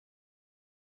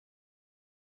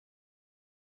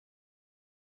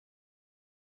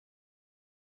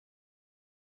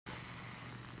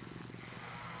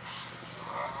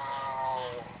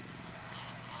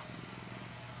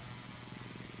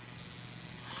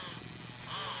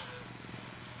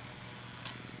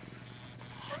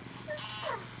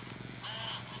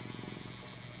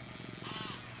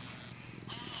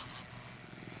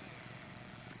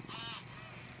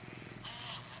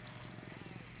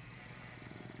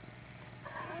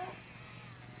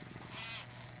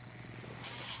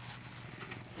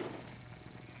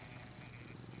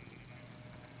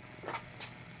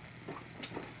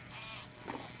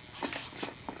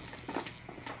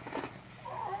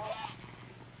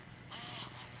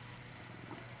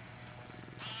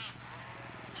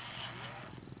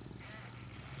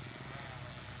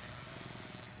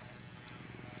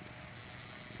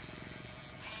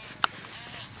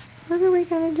What are we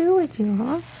going to do with you,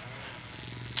 huh?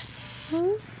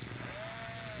 Hmm?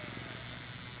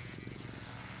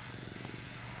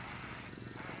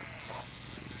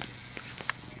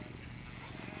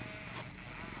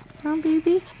 Huh,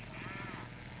 baby?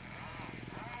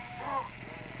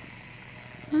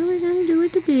 What are we going to do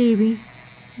with the baby?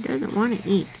 He doesn't want to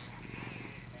eat.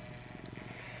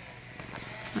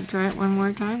 I'll try it one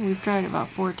more time. We've tried it about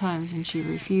 4 times and she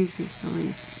refuses to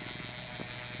leave.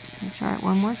 Let's try it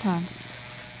one more time.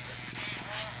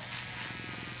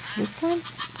 This time?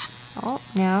 Oh,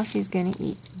 now she's going to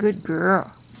eat. Good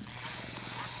girl.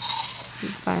 She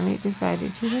finally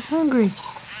decided she was hungry.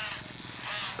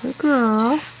 Good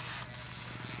girl.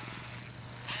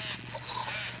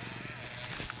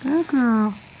 Good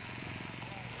girl.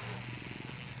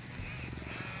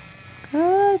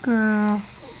 Good girl.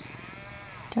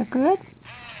 Is that good?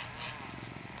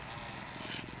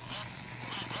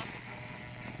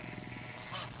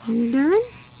 Are you done?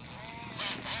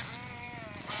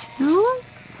 No?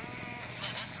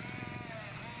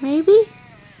 Maybe?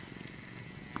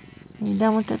 Are you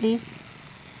done with the leaf?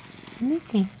 Let me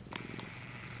see.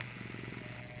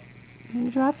 Can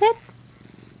you drop it?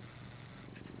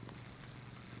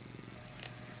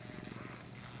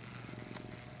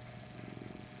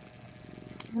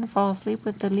 You want to fall asleep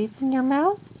with the leaf in your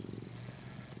mouth?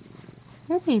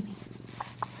 Here, baby.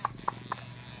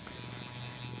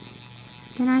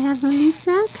 Can I have the leaf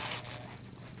back?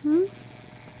 Hmm?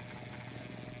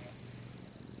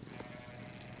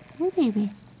 Hey, baby.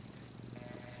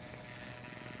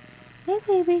 Hey,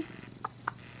 baby.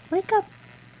 Wake up.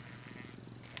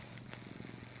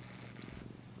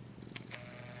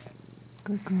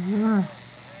 Good girl.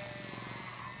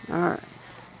 Alright.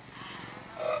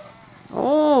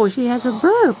 Oh, she has a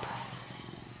burp.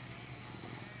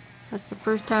 That's the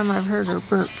first time I've heard her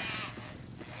burp.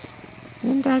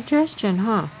 Indigestion,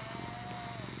 huh?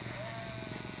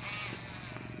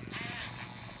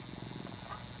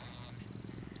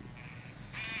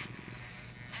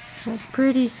 That's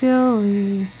pretty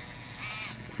silly,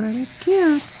 but it's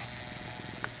cute.